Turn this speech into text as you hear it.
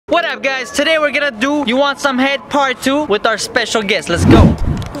What up guys, today we're gonna do You Want Some Head Part 2 with our special guest. Let's go.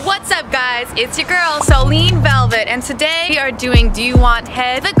 What's up guys, it's your girl Solene Velvet and today we are doing Do You Want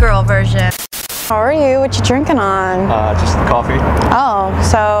Head, the girl version. How are you? What you drinking on? Just coffee. Oh,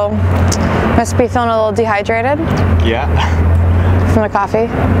 so must be feeling a little dehydrated? Yeah. From the coffee?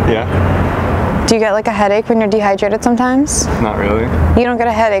 Yeah. Do you get like a headache when you're dehydrated sometimes? Not really. You don't get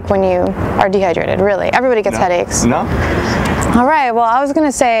a headache when you are dehydrated, really? Everybody gets headaches. No. All right, well I was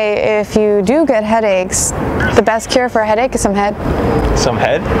gonna say if you do get headaches, the best cure for a headache is some head. Some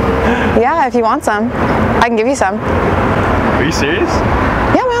head? Yeah, if you want some. I can give you some. Are you serious?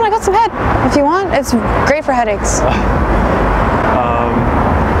 Yeah man, I got some head. If you want, it's great for headaches. I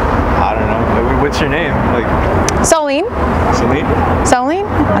don't know. What's your name? Like Solene. Celine? Solene.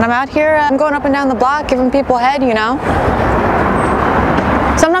 And I'm out here, I'm going up and down the block giving people head, you know.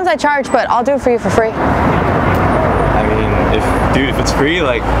 Sometimes I charge, but I'll do it for you for free. I mean, if it's free,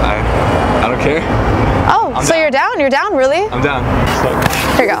 like I don't care. Oh, so you're down? You're down, really? I'm down.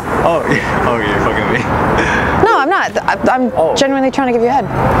 Here you go. Oh, you're fucking with me. No, I'm not. I'm genuinely trying to give you head.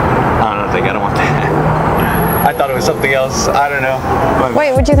 I don't want that. I thought it was something else. I don't know. But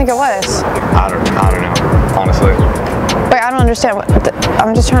wait, what do you think it was? I don't know. Honestly. Wait, I don't understand.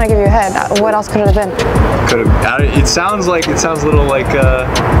 I'm just trying to give you a head. What else could it have been? It sounds a little like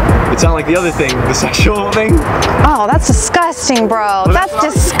it sounded like the other thing, the sexual thing. Oh, that's disgusting, bro. That's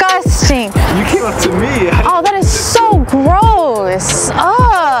disgusting. You came up to me. Oh, that is so gross.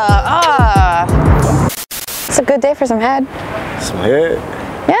 It's a good day for some head. Some head?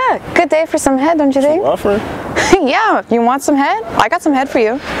 Yeah, good day for some head, don't you think? Offering? Yeah, you want some head? I got some head for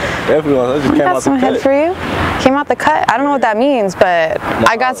you. Definitely want. I just came I got out some the head cut. for you. Came out the cut. I don't know what that means, but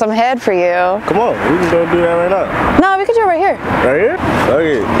I got some head for you. Come on, we can go do that right now. No, we could do it right here. Right here?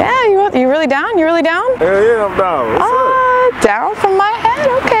 Okay. Yeah, you really down? You really down? Hell yeah, I'm down. What's up? Down from my head?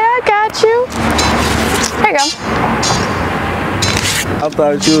 Okay, I got you. Here you go. I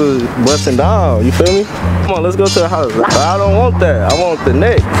thought you was busting down. You feel me? Come on, let's go to the house. I don't want that. I want the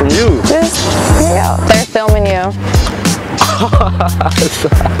neck from you. Just, here you go. They're filming you.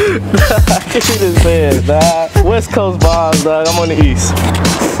 You this man, dog. West Coast vibes, dog. I'm on the East.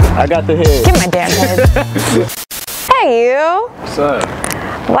 I got the head. Give me my damn head. Hey, you. What's up?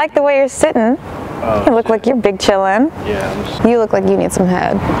 I like the way you're sitting. You look like you're big chillin'. Yeah. You look like you need some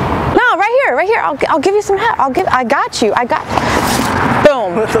head. No, right here. I'll give you some head. I got you.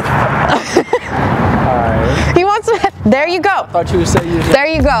 Boom. Alright. You want some head? There you go. I thought you would say you There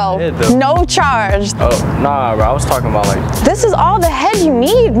you go. No charge. Oh, nah, bro. I was talking about like. This is all the head you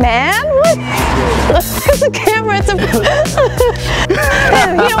need, man. What? It's a camera. It's a. He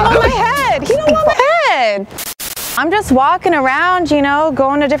don't want my head. He don't want my head. I'm just walking around, you know,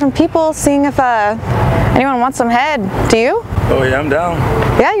 going to different people, seeing if anyone wants some head. Do you? Oh yeah, I'm down.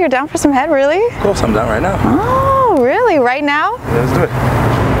 Yeah, you're down for some head, really? Of course, I'm down right now. Oh, really? Right now? Yeah, let's do it.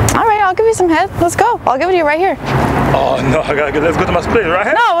 All right, I'll give you some head. Let's go. I'll give it to you right here. Oh no, I gotta go. Let's go to my split right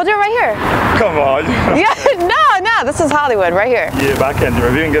here. No, we'll do it right here. Come on. Yeah, no. This is Hollywood, right here. Yeah, but I can't do it.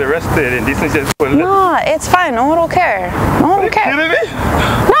 If you can get arrested and decent shit. No, it's fine. No one will care. No one will care. You kidding me?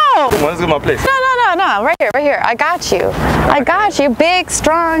 No. Come on, let's go to my place. No. Right here. I got you. Big,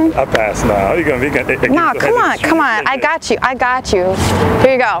 strong. I pass now. How you gonna be? No, come on. I got you.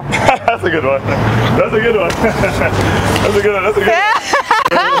 Here you go. That's a good one. That's a good one. That's a good one. That's a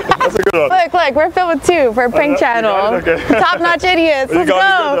good one. Look, we're filming too for a prank channel. Okay. Top-notch idiots. Let's go.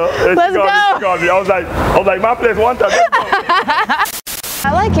 Let's go. I was like, my place one time.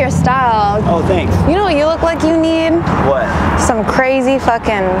 I like your style. Oh, thanks. You know what you look like you need? What? Some crazy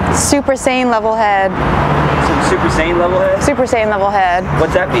fucking Super Saiyan level head. Some Super Saiyan level head? Super Saiyan level head.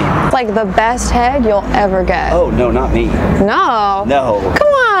 What's that mean? It's like the best head you'll ever get. Oh, no, not me. No. No.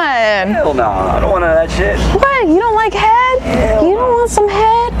 Come on. Hell no, I don't want none of that shit. What? You don't like head? Hell You don't want some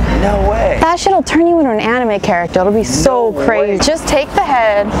head? No way. That shit'll turn you into an anime character. It'll be so crazy. way. Just take the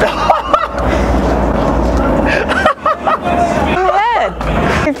head.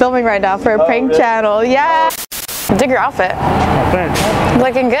 You're filming right now for a prank channel. Yeah. Dig your outfit. Thanks.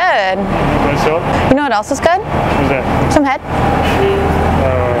 Looking good. You know what else is good? What's that? Some head.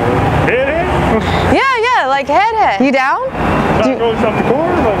 Head? Yeah, like head. You down? Go up the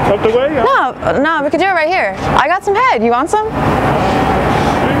corner, up the way? No, we could do it right here. I got some head. You want some?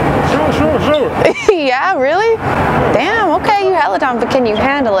 Sure. Yeah, really? Damn, okay, you hella down, but can you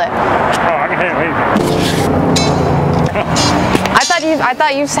handle it? Oh, I can handle anything. I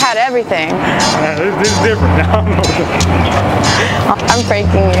thought you had everything. This is different now. I'm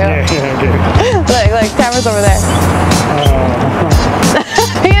pranking you. Yeah, okay. Look, camera's over there.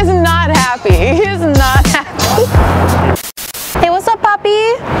 He is not happy. Hey, what's up,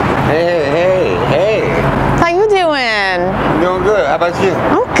 puppy? Hey. How you doing? Doing good. How about you?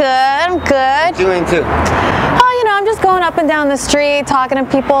 I'm good. What you into? Oh, you know, I'm just going up and down the street, talking to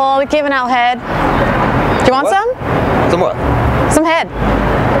people, giving out head. Do you want What? some? Some what? Some head.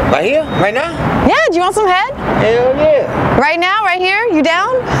 Right here? Right now? Yeah, do you want some head? Hell yeah. Right now, right here? You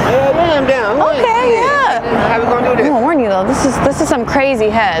down? Hell yeah, I'm down. Okay, yeah. How we gonna do I'm this? gonna warn you though, this is some crazy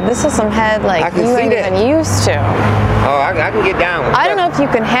head. This is some head I like can you see ain't that. even used to. Oh, I can get down with I don't know if you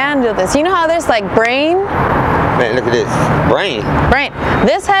can handle this. You know how there's like brain? Man, look at this. Brain. Brain.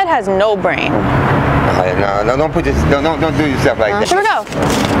 This head has no brain. No, don't put this. Don't do yourself like that. Should we go?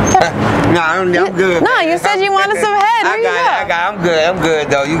 No, I'm good. No, you said you wanted some head. Where you go? I'm good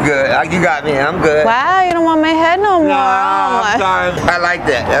though. You good. You got me. I'm good. Wow, you don't want my head no more. No, Oh, I'm sorry. I like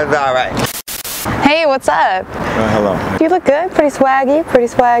that. That's all right. Hey, what's up? Hello. You look good. Pretty swaggy.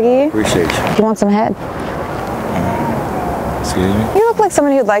 Appreciate you. You want some head? Excuse me? You look like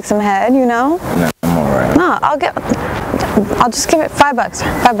somebody who'd like some head, you know? No, I'm alright. No, I'll just give it $5.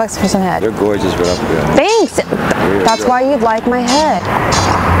 $5 for some head. You're gorgeous, but I'm good. Thanks. That's why you'd like my head.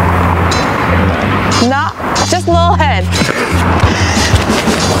 No, just a little head.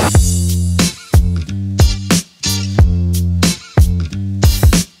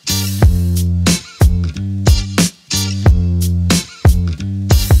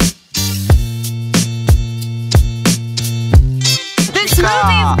 This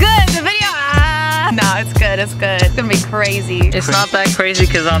smoothie's good. The video, no, it's good. It's good. It's gonna be crazy. It's not that crazy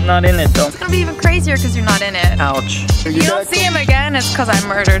because I'm not in it though. It's gonna be even crazier because you're not in it. Ouch. You don't see him again, it's because I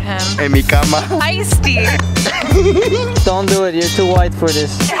murdered him. En mi cama. Feisty. Don't do it, you're too white for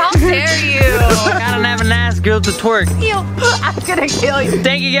this. How dare you? Gotta have an ass girl to twerk. I'm gonna kill you.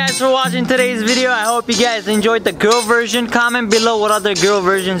 Thank you guys for watching today's video. I hope you guys enjoyed the girl version. Comment below what other girl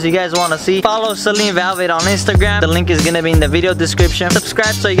versions you guys want to see. Follow Celine Velvet on Instagram. The link is gonna be in the video description.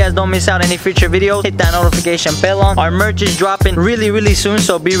 Subscribe so you guys don't miss out any future videos. Hit that notification bell on. Our merch is dropping really soon,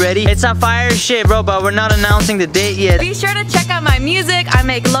 so be ready. It's on fire shit, bro, but we're not announcing the date yet. Be sure to check out my music. I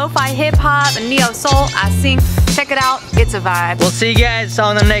make lo-fi hip-hop and neo-soul. I sing. Check it out. It's a vibe. We'll see you guys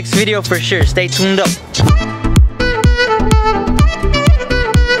on the next video for sure. Stay tuned up.